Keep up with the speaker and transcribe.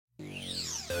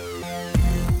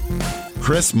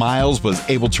Chris Miles was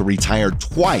able to retire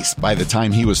twice by the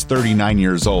time he was 39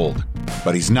 years old,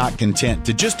 but he's not content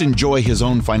to just enjoy his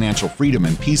own financial freedom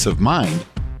and peace of mind.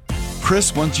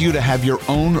 Chris wants you to have your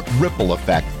own ripple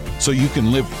effect so you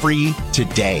can live free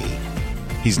today.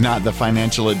 He's not the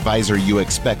financial advisor you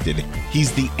expected.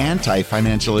 He's the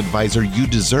anti-financial advisor you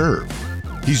deserve.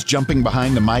 He's jumping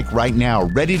behind the mic right now,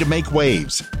 ready to make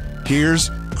waves. Here's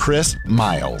Chris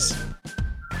Miles.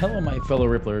 Hello, my fellow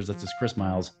Ripplers. This is Chris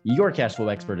Miles, your cash flow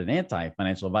expert and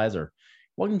anti-financial advisor.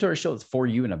 Welcome to our show that's for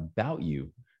you and about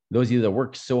you. Those of you that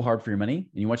work so hard for your money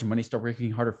and you want your money to start working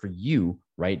harder for you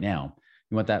right now.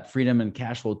 You want that freedom and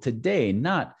cash flow today,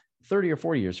 not 30 or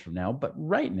 40 years from now, but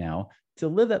right now to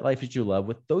live that life that you love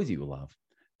with those you love.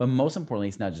 But most importantly,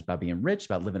 it's not just about being rich, it's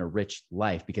about living a rich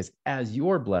life, because as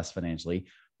you're blessed financially,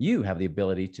 you have the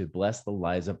ability to bless the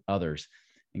lives of others.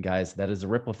 And guys, that is a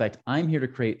ripple effect I'm here to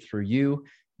create through you.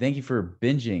 Thank you for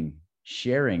binging,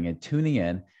 sharing, and tuning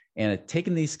in and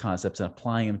taking these concepts and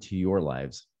applying them to your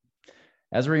lives.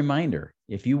 As a reminder,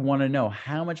 if you want to know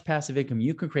how much passive income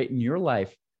you can create in your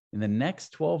life in the next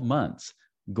 12 months,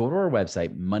 go to our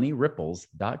website,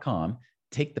 moneyripples.com,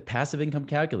 take the passive income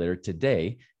calculator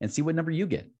today and see what number you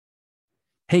get.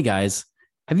 Hey guys,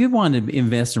 have you wanted to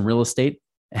invest in real estate?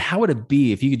 How would it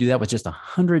be if you could do that with just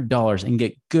 $100 and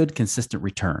get good, consistent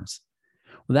returns?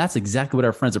 Well, that's exactly what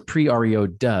our friends at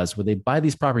PreREO does, where they buy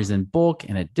these properties in bulk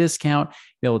and at a discount,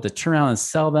 be able to turn around and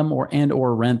sell them or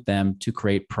rent them to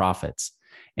create profits.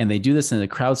 And they do this in the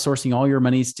crowdsourcing all your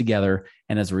monies together.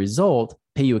 And as a result,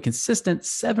 pay you a consistent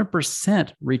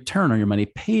 7% return on your money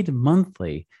paid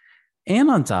monthly. And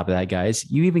on top of that,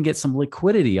 guys, you even get some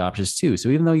liquidity options too. So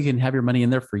even though you can have your money in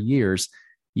there for years,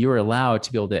 you're allowed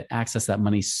to be able to access that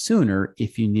money sooner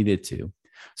if you needed to.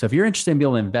 So if you're interested in being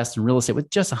able to invest in real estate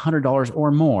with just $100 or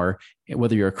more,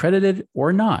 whether you're accredited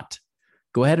or not,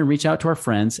 go ahead and reach out to our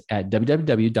friends at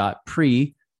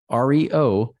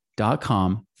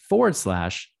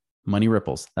www.prereo.com/money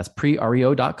ripples. That's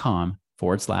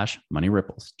prereo.com/money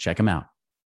ripples. Check them out.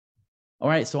 All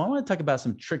right. So I want to talk about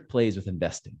some trick plays with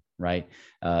investing, right?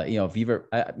 If you've ever,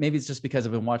 maybe it's just because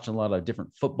I've been watching a lot of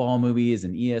different football movies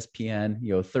and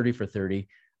ESPN, 30 for 30,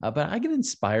 but I get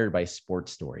inspired by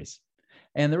sports stories.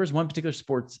 And there was one particular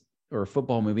sports or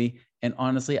football movie. And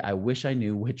honestly, I wish I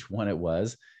knew which one it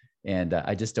was. And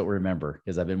I just don't remember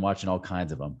because I've been watching all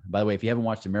kinds of them. By the way, if you haven't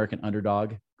watched American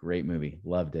Underdog, great movie.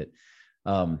 Loved it.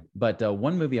 But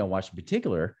one movie I watched in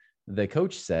particular, the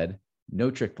coach said,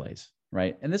 no trick plays,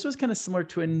 right? And this was kind of similar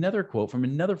to another quote from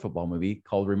another football movie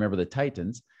called Remember the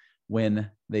Titans,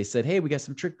 when they said, hey, we got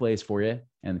some trick plays for you.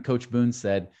 And Coach Boone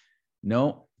said,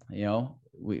 no,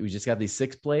 we just got these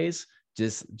 6 plays.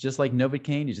 Just like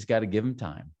Novocaine, you just got to give him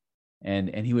time.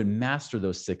 And he would master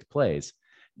those 6 plays.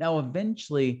 Now,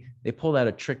 eventually they pulled out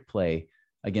a trick play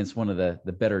against one of the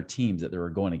better teams that they were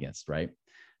going against, right?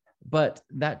 But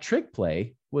that trick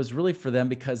play was really for them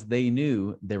because they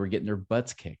knew they were getting their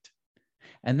butts kicked.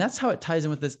 And that's how it ties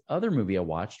in with this other movie I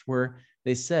watched where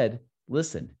they said,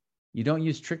 listen, you don't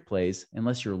use trick plays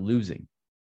unless you're losing.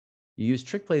 You use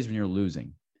trick plays when you're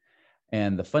losing.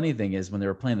 And the funny thing is when they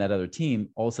were playing that other team,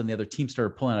 all of a sudden the other team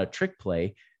started pulling out a trick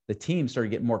play. The team started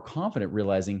getting more confident,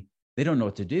 realizing they don't know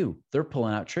what to do. They're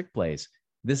pulling out trick plays.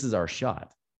 This is our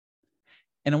shot.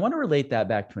 And I want to relate that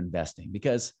back to investing,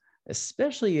 because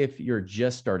especially if you're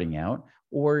just starting out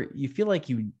or you feel like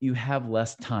you have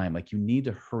less time, like you need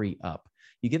to hurry up,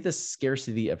 you get this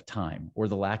scarcity of time or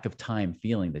the lack of time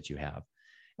feeling that you have.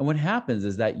 And what happens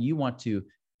is that you want to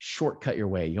shortcut your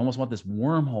way. You almost want this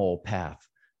wormhole path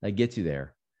that gets you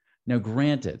there. Now,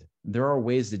 granted, there are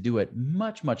ways to do it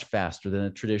much, much faster than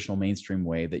a traditional mainstream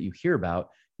way that you hear about,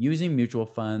 using mutual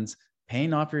funds,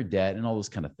 paying off your debt, and all those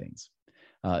kind of things.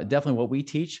 Definitely what we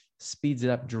teach speeds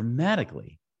it up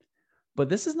dramatically. But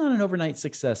this is not an overnight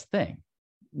success thing.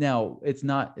 Now, it's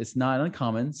not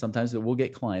uncommon. Sometimes we'll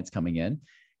get clients coming in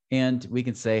and we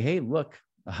can say, hey, look,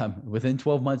 within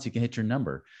 12 months, you can hit your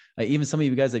number. Even some of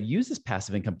you guys that use this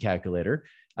passive income calculator,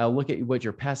 I'll look at what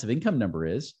your passive income number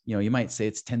is. You might say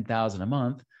it's $10,000 a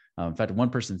month. In fact, one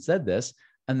person said this,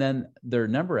 and then their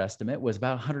number estimate was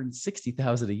about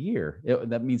 $160,000 a year.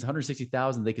 That means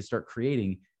 $160,000 they could start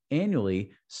creating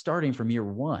annually, starting from year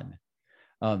 1.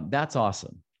 That's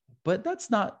awesome, but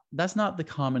that's not the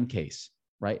common case,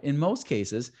 right? In most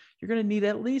cases, you're going to need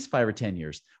at least 5 or 10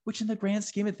 years, which in the grand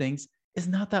scheme of things is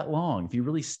not that long if you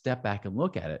really step back and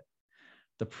look at it.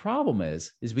 The problem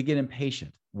is we get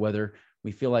impatient, whether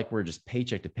we feel like we're just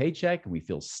paycheck to paycheck and we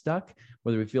feel stuck,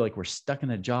 whether we feel like we're stuck in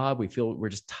a job, we feel we're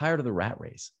just tired of the rat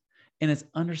race. And it's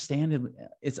understandable.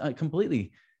 It's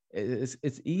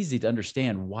easy to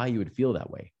understand why you would feel that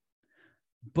way.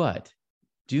 But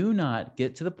Do not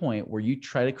get to the point where you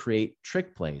try to create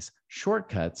trick plays,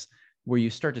 shortcuts, where you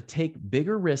start to take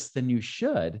bigger risks than you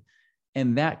should.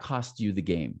 And that costs you the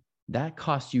game. That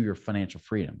costs you your financial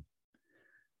freedom.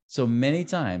 So many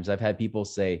times I've had people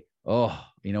say, oh,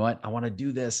 you know what? I want to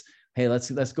do this. Hey, let's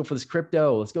go for this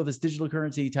crypto. Let's go with this digital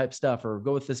currency type stuff, or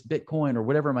go with this Bitcoin or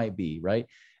whatever it might be, right?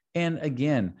 And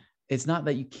again, it's not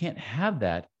that you can't have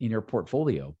that in your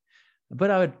portfolio,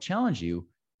 but I would challenge you,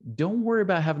 don't worry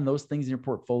about having those things in your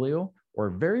portfolio, or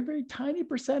a very, very tiny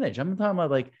percentage. I'm talking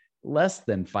about like less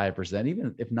than 5%,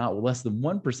 even if not less than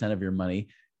 1% of your money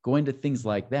going to things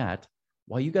like that,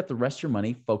 while you got the rest of your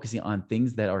money focusing on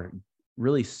things that are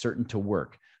really certain to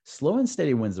work. Slow and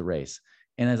steady wins the race.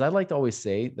 And as I like to always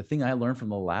say, the thing I learned from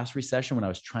the last recession when I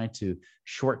was trying to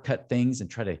shortcut things and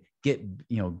try to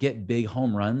get big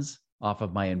home runs off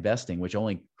of my investing, which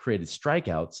only created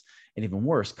strikeouts, and even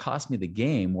worse, cost me the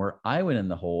game, where I went in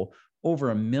the hole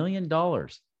over $1 million.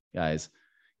 Guys,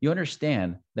 you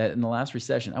understand that in the last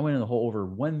recession, I went in the hole over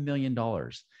 $1 million.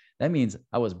 That means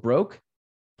I was broke,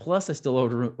 plus I still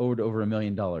owed over $1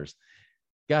 million.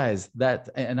 Guys,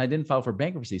 and I didn't file for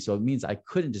bankruptcy. So it means I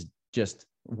couldn't just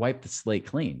wipe the slate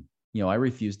clean. I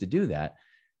refused to do that.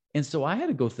 And so I had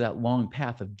to go through that long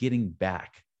path of getting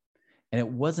back. And it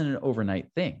wasn't an overnight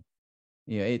thing.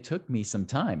 It took me some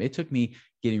time. It took me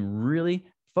getting really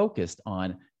focused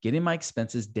on getting my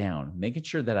expenses down, making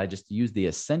sure that I just use the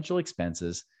essential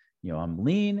expenses. I'm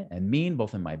lean and mean,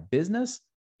 both in my business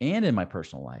and in my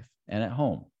personal life and at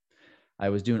home. I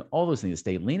was doing all those things to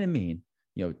stay lean and mean.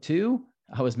 Two,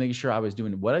 I was making sure I was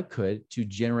doing what I could to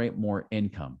generate more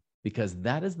income, because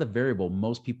that is the variable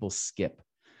most people skip.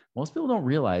 Most people don't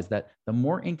realize that the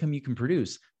more income you can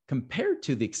produce compared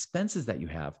to the expenses that you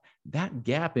have, that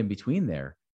gap in between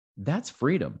there, that's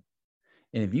freedom.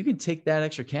 And if you can take that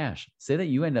extra cash, say that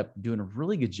you end up doing a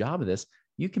really good job of this,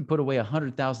 you can put away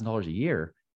 $100,000 a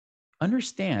year.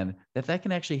 Understand that that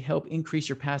can actually help increase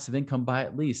your passive income by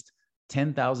at least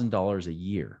 $10,000 a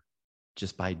year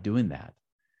just by doing that.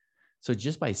 So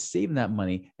just by saving that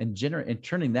money and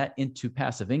turning that into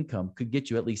passive income could get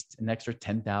you at least an extra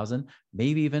 10,000,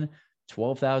 maybe even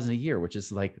 12,000 a year, which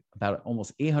is like about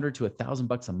almost $800 to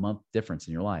 $1,000 a month difference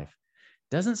in your life.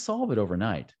 Doesn't solve it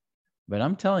overnight, but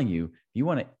I'm telling you, if you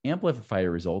want to amplify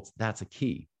your results, that's a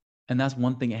key. And that's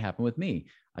one thing that happened with me.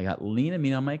 I got lean and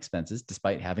mean on my expenses,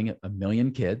 despite having a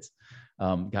million kids.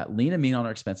 Got lean and mean on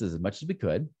our expenses as much as we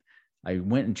could. I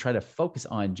went and tried to focus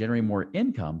on generating more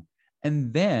income,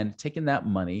 and then taking that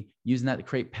money, using that to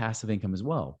create passive income as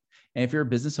well. And if you're a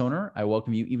business owner, I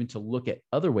welcome you even to look at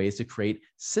other ways to create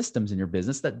systems in your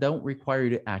business that don't require you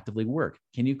to actively work.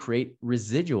 Can you create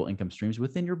residual income streams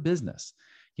within your business?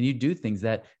 Can you do things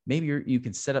that maybe you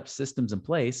can set up systems in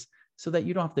place so that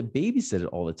you don't have to babysit it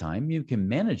all the time? You can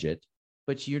manage it,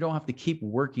 but you don't have to keep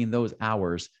working those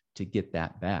hours to get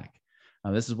that back.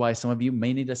 This is why some of you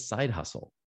may need a side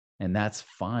hustle. And that's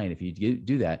fine if you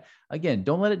do that. Again,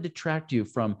 don't let it detract you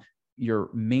from your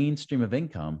main stream of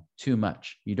income too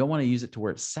much. You don't want to use it to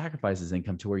where it sacrifices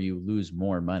income to where you lose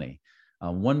more money.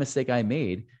 One mistake I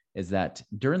made is that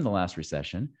during the last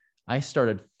recession, I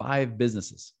started 5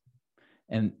 businesses.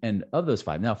 And of those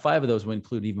 5, now 5 of those would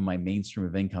include even my main stream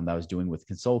of income that I was doing with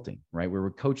consulting, right? We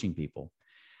were coaching people.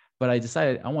 But I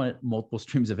decided I wanted multiple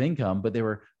streams of income, but they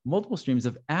were multiple streams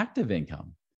of active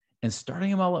income. And starting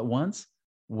them all at once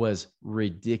was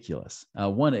ridiculous.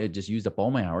 One, it just used up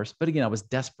all my hours. But again, I was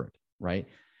desperate, right?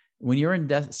 When you're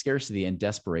in scarcity and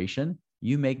desperation,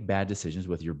 you make bad decisions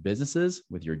with your businesses,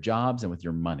 with your jobs, and with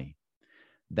your money.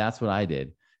 That's what I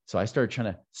did. So I started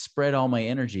trying to spread all my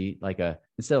energy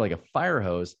instead of like a fire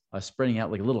hose, I was spreading out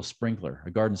like a little sprinkler,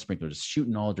 a garden sprinkler, just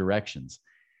shooting all directions.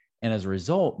 And as a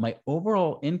result, my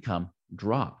overall income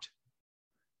dropped.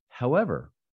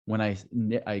 However, when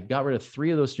I got rid of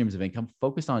 3 of those streams of income,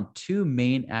 focused on 2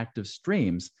 main active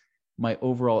streams, my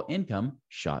overall income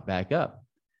shot back up.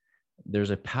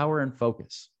 There's a power in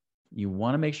focus. You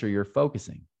want to make sure you're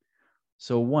focusing.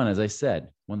 So one, as I said,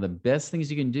 one of the best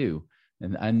things you can do,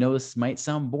 and I know this might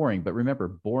sound boring, but remember,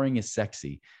 boring is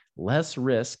sexy. Less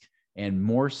risk and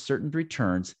more certain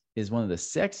returns is one of the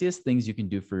sexiest things you can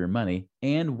do for your money,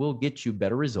 and will get you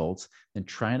better results than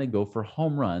trying to go for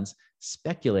home runs,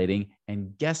 speculating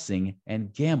and guessing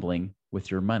and gambling with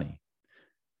your money.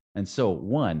 And so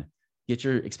one, get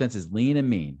your expenses lean and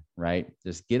mean, right?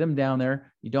 Just get them down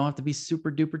there. You don't have to be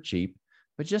super duper cheap,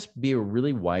 but just be a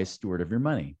really wise steward of your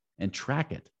money and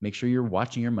track it. Make sure you're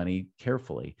watching your money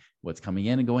carefully, what's coming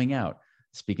in and going out.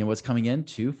 Speaking of what's coming in,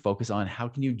 to focus on how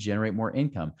can you generate more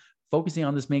income, focusing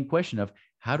on this main question of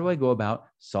how do I go about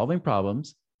solving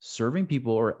problems, serving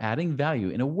people, or adding value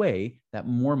in a way that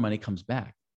more money comes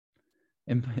back.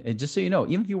 And just so you know,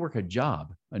 even if you work a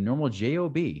job, a normal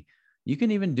job, you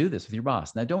can even do this with your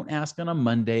boss. Now, don't ask on a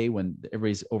Monday when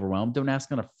everybody's overwhelmed. Don't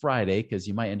ask on a Friday, because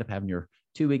you might end up having your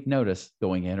 2-week notice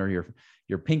going in, or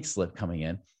your pink slip coming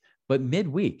in. But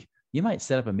midweek, you might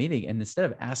set up a meeting, and instead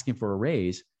of asking for a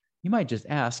raise, you might just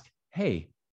ask, hey,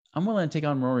 I'm willing to take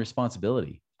on more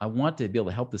responsibility. I want to be able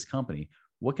to help this company.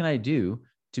 What can I do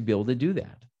to be able to do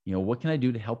that? What can I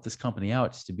do to help this company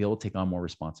out to be able to take on more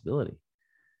responsibility?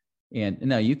 And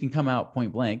now you can come out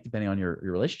point blank, depending on your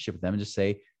relationship with them, and just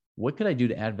say, what could I do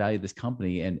to add value to this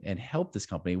company and help this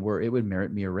company where it would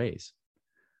merit me a raise?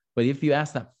 But if you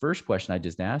ask that first question I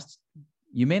just asked,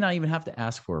 you may not even have to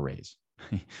ask for a raise.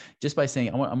 Just by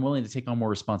saying, I'm willing to take on more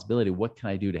responsibility, what can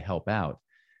I do to help out?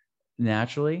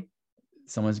 Naturally,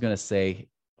 someone's going to say,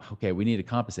 okay, we need to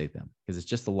compensate them, because it's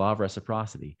just the law of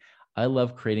reciprocity. I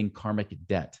love creating karmic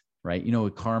debt, right?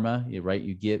 With karma, right?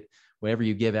 You get whatever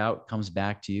you give out comes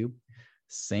back to you.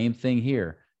 Same thing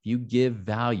here. You give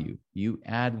value, you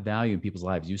add value in people's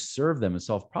lives, you serve them and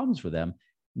solve problems for them.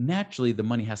 Naturally, the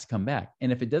money has to come back.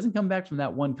 And if it doesn't come back from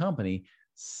that one company,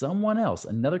 someone else,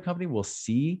 another company will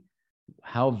see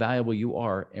how valuable you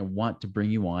are and want to bring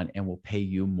you on and will pay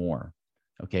you more.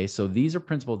 Okay. So these are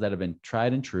principles that have been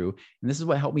tried and true. And this is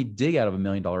what helped me dig out of $1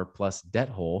 million plus debt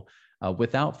hole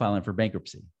without filing for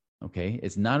bankruptcy. Okay.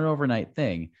 It's not an overnight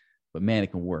thing, but man,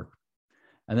 it can work.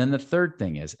 And then the third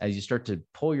thing is, as you start to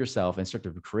pull yourself and start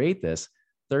to create this,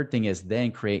 third thing is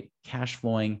then create cash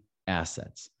flowing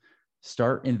assets.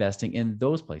 Start investing in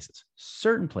those places,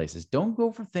 certain places. Don't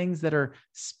go for things that are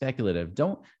speculative.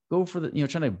 Don't go for trying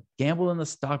to gamble in the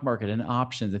stock market and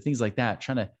options and things like that,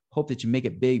 trying to hope that you make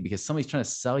it big because somebody's trying to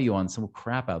sell you on some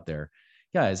crap out there.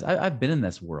 Guys, I've been in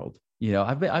this world.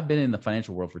 I've been in the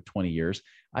financial world for 20 years.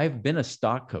 I've been a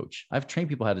stock coach. I've trained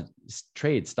people how to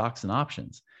trade stocks and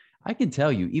options. I can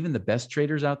tell you, even the best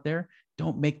traders out there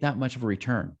don't make that much of a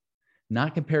return,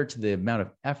 not compared to the amount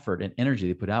of effort and energy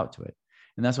they put out to it.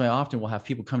 And that's why often we'll have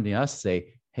people come to us and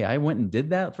say, hey, I went and did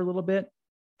that for a little bit,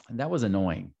 and that was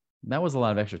annoying. That was a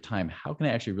lot of extra time. How can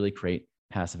I actually really create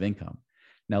passive income?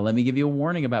 Now, let me give you a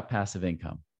warning about passive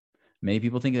income. Many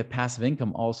people think that passive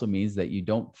income also means that you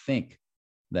don't think,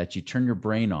 that you turn your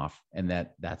brain off and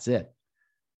that's it.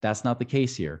 That's not the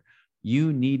case here.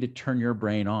 You need to turn your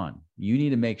brain on. You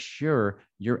need to make sure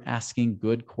you're asking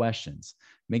good questions,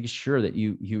 making sure that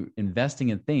you're investing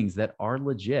in things that are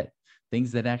legit,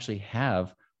 things that actually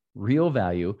have real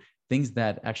value, things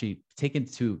that actually take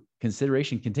into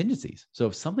consideration contingencies. So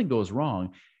if something goes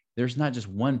wrong, there's not just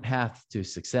one path to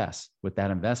success with that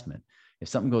investment. If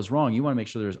something goes wrong, you want to make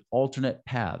sure there's alternate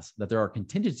paths, that there are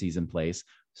contingencies in place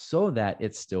so that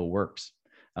it still works.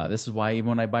 This is why even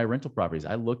when I buy rental properties,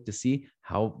 I look to see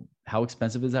how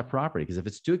expensive is that property. Because if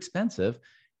it's too expensive,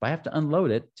 if I have to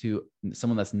unload it to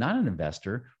someone that's not an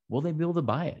investor, will they be able to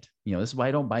buy it? This is why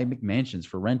I don't buy McMansions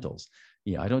for rentals.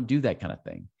 I don't do that kind of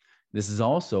thing. This is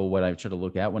also what I try to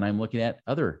look at when I'm looking at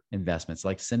other investments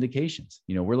like syndications.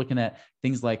 We're looking at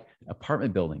things like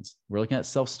apartment buildings. We're looking at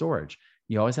self-storage.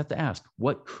 You always have to ask,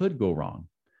 what could go wrong?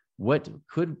 What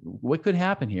could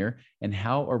happen here? And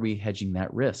how are we hedging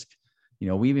that risk?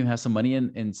 We even have some money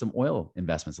in some oil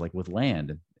investments, like with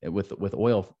land, with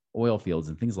oil fields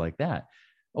and things like that.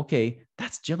 Okay,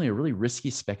 that's generally a really risky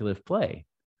speculative play.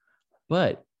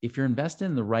 But if you're investing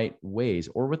in the right ways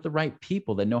or with the right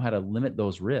people that know how to limit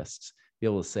those risks, be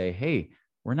able to say, hey,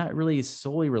 we're not really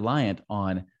solely reliant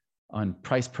on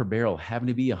price per barrel having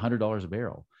to be $100 a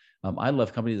barrel. I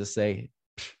love companies that say,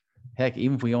 heck,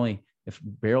 even if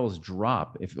barrels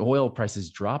drop, if oil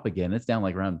prices drop again, it's down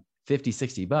like around 50,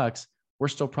 $60, we're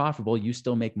still profitable. You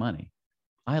still make money.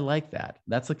 I like that.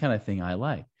 That's the kind of thing I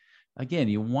like. Again,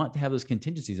 you want to have those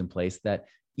contingencies in place that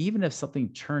even if something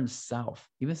turns south,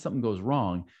 even if something goes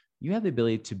wrong, you have the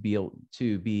ability to be able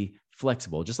to be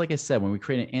flexible. Just like I said, when we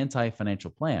create an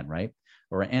anti-financial plan, right?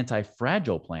 Or an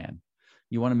anti-fragile plan,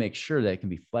 you want to make sure that it can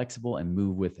be flexible and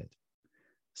move with it.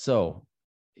 So,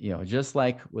 just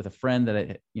like with a friend that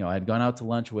I had gone out to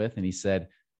lunch with, and he said,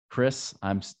 Chris,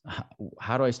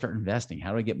 how do I start investing?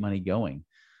 How do I get money going?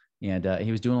 And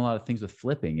he was doing a lot of things with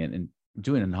flipping and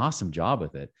doing an awesome job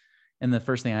with it. And the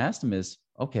first thing I asked him is,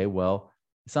 okay, well,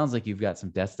 it sounds like you've got some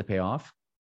debts to pay off.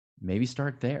 Maybe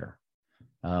start there.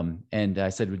 And I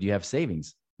said, would you have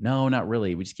savings? No, not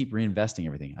really. We just keep reinvesting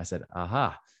everything. I said,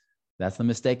 aha, that's the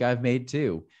mistake I've made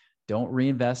too. Don't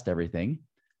reinvest everything.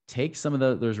 Take some of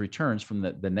those returns from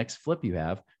the next flip you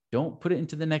have. Don't put it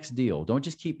into the next deal. Don't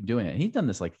just keep doing it. And he's done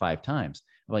this like 5 times.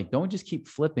 I'm like, don't just keep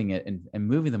flipping it and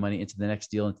moving the money into the next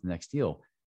deal,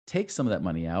 Take some of that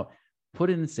money out, put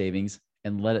it in savings,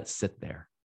 and let it sit there.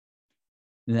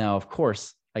 Now, of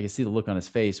course, I could see the look on his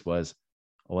face was,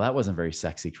 Well, that wasn't very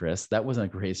sexy, Chris. That wasn't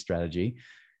a great strategy.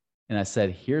 And I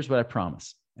said, here's what I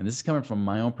promise. And this is coming from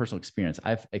my own personal experience.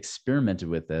 I've experimented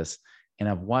with this and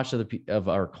I've watched other of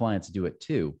our clients do it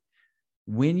too.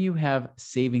 When you have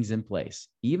savings in place,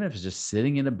 even if it's just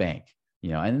sitting in a bank,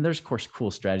 and there's of course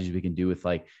cool strategies we can do with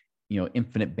like,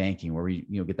 infinite banking where we,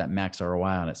 get that max ROI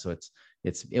on it. So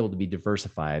it's able to be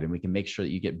diversified and we can make sure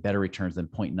that you get better returns than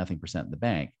 0.nothing% in the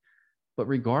bank. But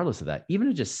regardless of that, even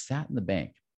if it just sat in the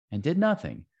bank and did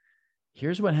nothing,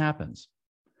 here's what happens.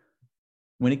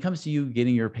 When it comes to you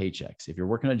getting your paychecks, if you're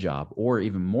working a job, or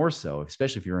even more so,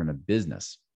 especially if you're in a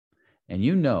business, and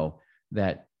you know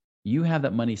that you have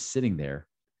that money sitting there,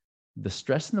 the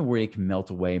stress and the worry can melt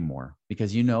away more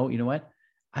because you know what?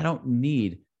 I don't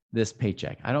need this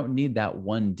paycheck. I don't need that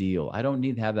one deal. I don't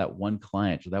need to have that one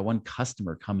client or that one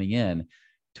customer coming in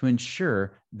to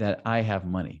ensure that I have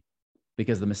money.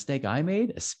 Because the mistake I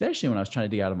made, especially when I was trying to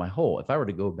dig out of my hole, if I were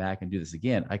to go back and do this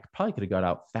again, I probably could have got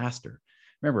out faster.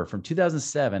 Remember, from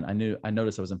 2007, I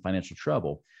noticed I was in financial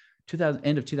trouble.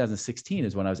 End of 2016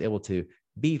 is when I was able to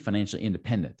be financially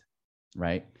independent,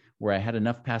 right? Where I had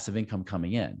enough passive income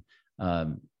coming in.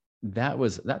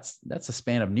 That's a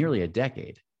span of nearly a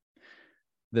decade.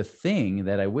 The thing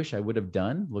that I wish I would have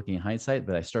done, looking in hindsight,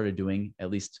 that I started doing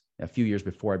at least a few years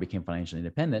before I became financially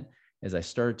independent, is I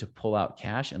started to pull out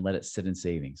cash and let it sit in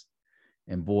savings.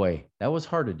 And boy, that was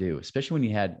hard to do, especially when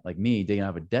you had, like me, digging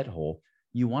out of a debt hole.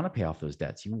 You want to pay off those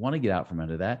debts. You want to get out from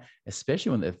under that,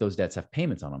 especially if those debts have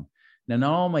payments on them. Now,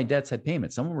 not all my debts had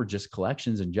payments. Some of them were just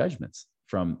collections and judgments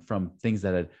from things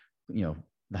that had,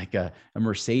 like a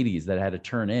Mercedes that I had to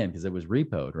turn in because it was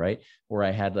repoed, right? Or I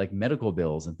had like medical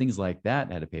bills and things like that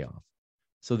I had to pay off.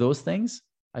 So those things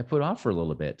I put off for a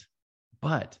little bit,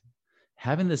 but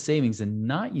having the savings and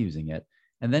not using it,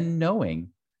 and then knowing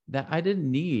that I didn't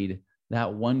need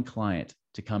that one client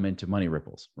to come into Money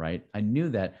Ripples, right? I knew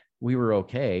that we were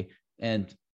okay.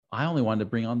 And I only wanted to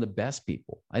bring on the best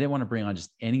people. I didn't want to bring on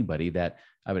just anybody that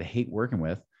I would hate working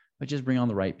with, but just bring on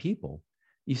the right people.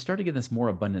 You start to get this more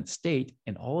abundant state,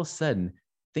 and all of a sudden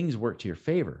things work to your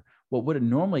favor. What would have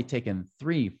normally taken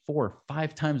 3, 4,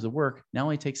 5 times the work now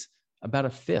only takes about a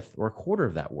fifth or a quarter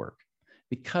of that work.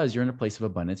 Because you're in a place of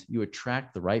abundance, you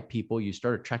attract the right people, you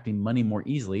start attracting money more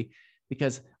easily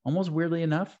because, almost weirdly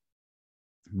enough,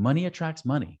 money attracts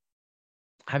money.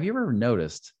 Have you ever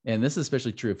noticed, and this is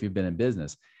especially true if you've been in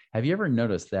business, have you ever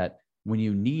noticed that when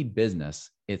you need business,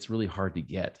 it's really hard to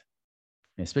get,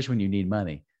 especially when you need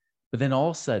money? But then all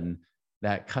of a sudden,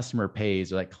 that customer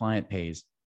pays or that client pays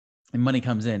and money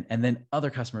comes in, and then other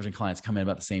customers and clients come in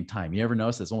about the same time. You ever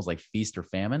notice it's almost like feast or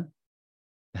famine?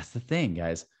 That's the thing,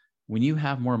 guys. When you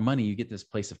have more money, you get this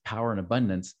place of power and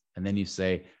abundance, and then you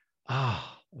say,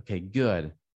 okay,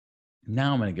 good.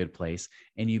 Now I'm in a good place,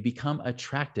 and you become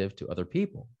attractive to other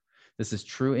people. This is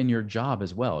true in your job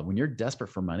as well. When you're desperate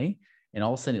for money, and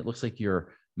all of a sudden it looks like your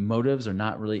motives are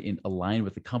not really aligned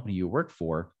with the company you work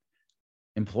for,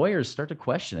 employers start to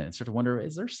question it and start to wonder,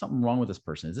 is there something wrong with this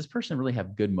person? Does this person really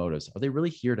have good motives? Are they really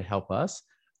here to help us?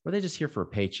 Or are they just here for a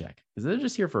paycheck? Because they're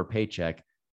just here for a paycheck,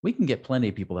 we can get plenty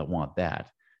of people that want that.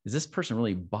 Is this person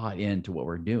really bought into what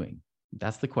we're doing?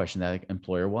 That's the question that an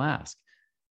employer will ask.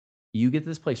 You get to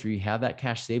this place where you have that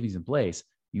cash savings in place,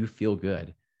 you feel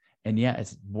good. And yeah,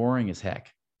 it's boring as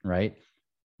heck, right?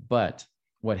 But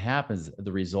what happens,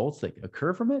 the results that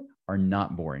occur from it are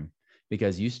not boring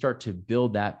because you start to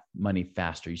build that money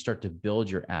faster. You start to build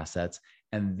your assets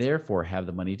and therefore have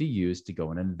the money to use to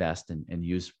go and invest and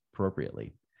use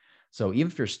appropriately. So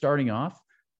even if you're starting off,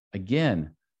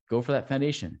 again, go for that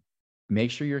foundation. Make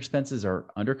sure your expenses are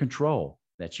under control,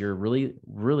 that you're really,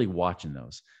 really watching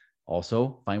those.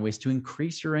 Also, find ways to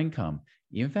increase your income.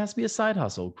 Even if it has to be a side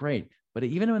hustle, great. But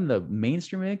even in the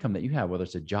mainstream income that you have, whether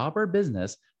it's a job or a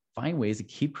business, find ways to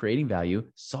keep creating value,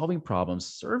 solving problems,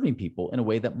 serving people in a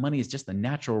way that money is just a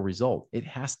natural result. It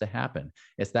has to happen.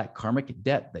 It's that karmic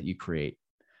debt that you create.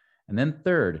 And then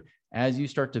third, as you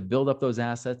start to build up those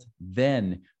assets,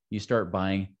 then you start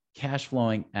buying cash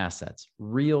flowing assets,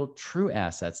 real, true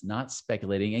assets, not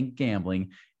speculating and gambling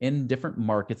in different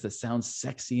markets that sound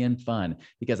sexy and fun.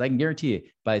 Because I can guarantee you,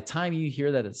 by the time you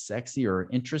hear that it's sexy or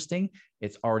interesting,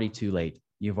 it's already too late.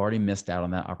 You've already missed out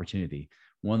on that opportunity.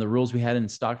 One of the rules we had in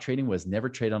stock trading was never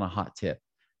trade on a hot tip.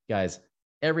 Guys,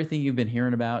 everything you've been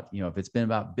hearing about, if it's been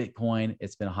about Bitcoin,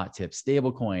 it's been a hot tip.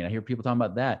 Stable coin, I hear people talking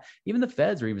about that. Even the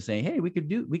feds are even saying, hey, we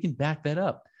can back that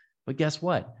up. But guess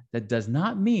what? That does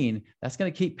not mean that's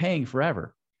going to keep paying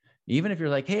forever. Even if you're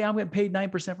like, hey, I'm going to pay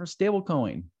 9% from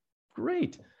stablecoin.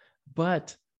 Great.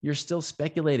 But you're still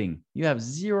speculating. You have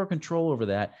zero control over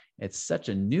that. It's such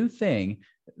a new thing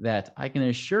that I can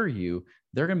assure you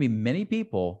there are going to be many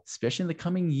people, especially in the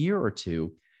coming year or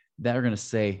two, that are going to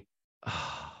say,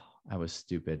 oh, I was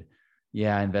stupid.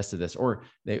 Yeah, I invested this. Or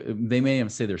they may even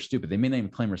say they're stupid. They may not even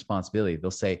claim responsibility.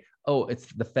 They'll say, oh,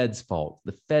 it's the Fed's fault.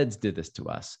 The Feds did this to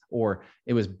us. Or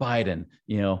it was Biden,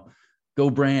 go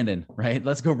Brandon, right?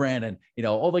 Let's go Brandon.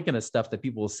 All that kind of stuff that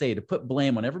people will say to put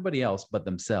blame on everybody else but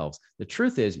themselves. The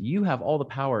truth is, you have all the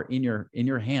power in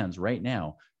your hands right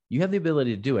now. You have the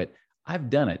ability to do it. I've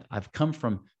done it. I've come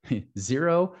from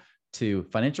 0 to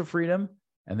financial freedom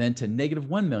and then to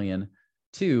 -1 million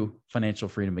to financial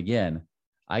freedom again.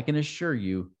 I can assure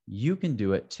you, you can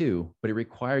do it too, but it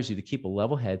requires you to keep a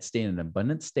level head, stay in an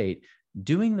abundant state,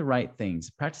 doing the right things,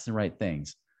 practicing the right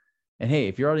things. And hey,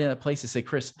 if you're already in a place to say,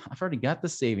 Chris, I've already got the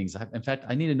savings. In fact,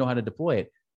 I need to know how to deploy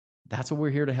it. That's what we're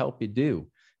here to help you do.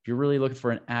 If you're really looking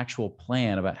for an actual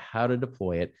plan about how to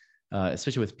deploy it,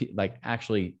 especially with like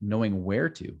actually knowing where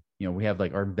to, we have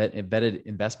like our vetted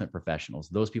investment professionals,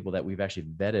 those people that we've actually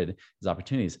vetted as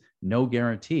opportunities, no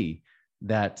guarantee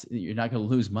that you're not going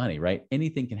to lose money, right?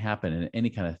 Anything can happen in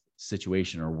any kind of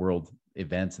situation or world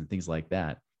events and things like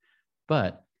that.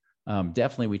 But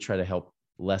definitely we try to help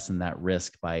lessen that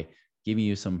risk by giving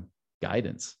you some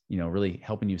guidance, really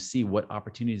helping you see what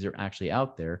opportunities are actually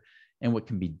out there and what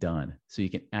can be done. So you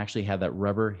can actually have that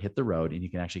rubber hit the road and you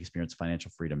can actually experience financial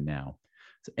freedom now.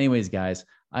 So anyways, guys,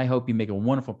 I hope you make a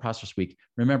wonderful, prosperous week.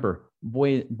 Remember,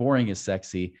 boring is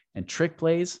sexy, and trick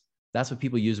plays, that's what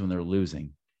people use when they're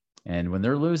losing. And when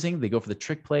they're losing, they go for the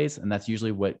trick plays, and that's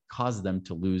usually what causes them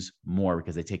to lose more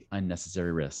because they take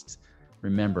unnecessary risks.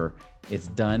 Remember, it's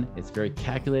done. It's very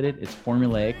calculated. It's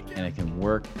formulaic, and it can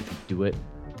work if you do it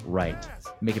right.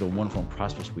 Make it a wonderful and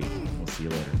prosperous week. We'll see you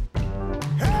later.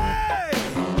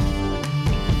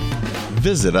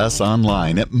 Visit us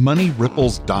online at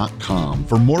moneyripples.com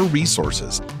for more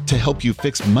resources to help you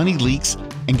fix money leaks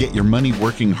and get your money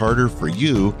working harder for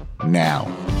you now.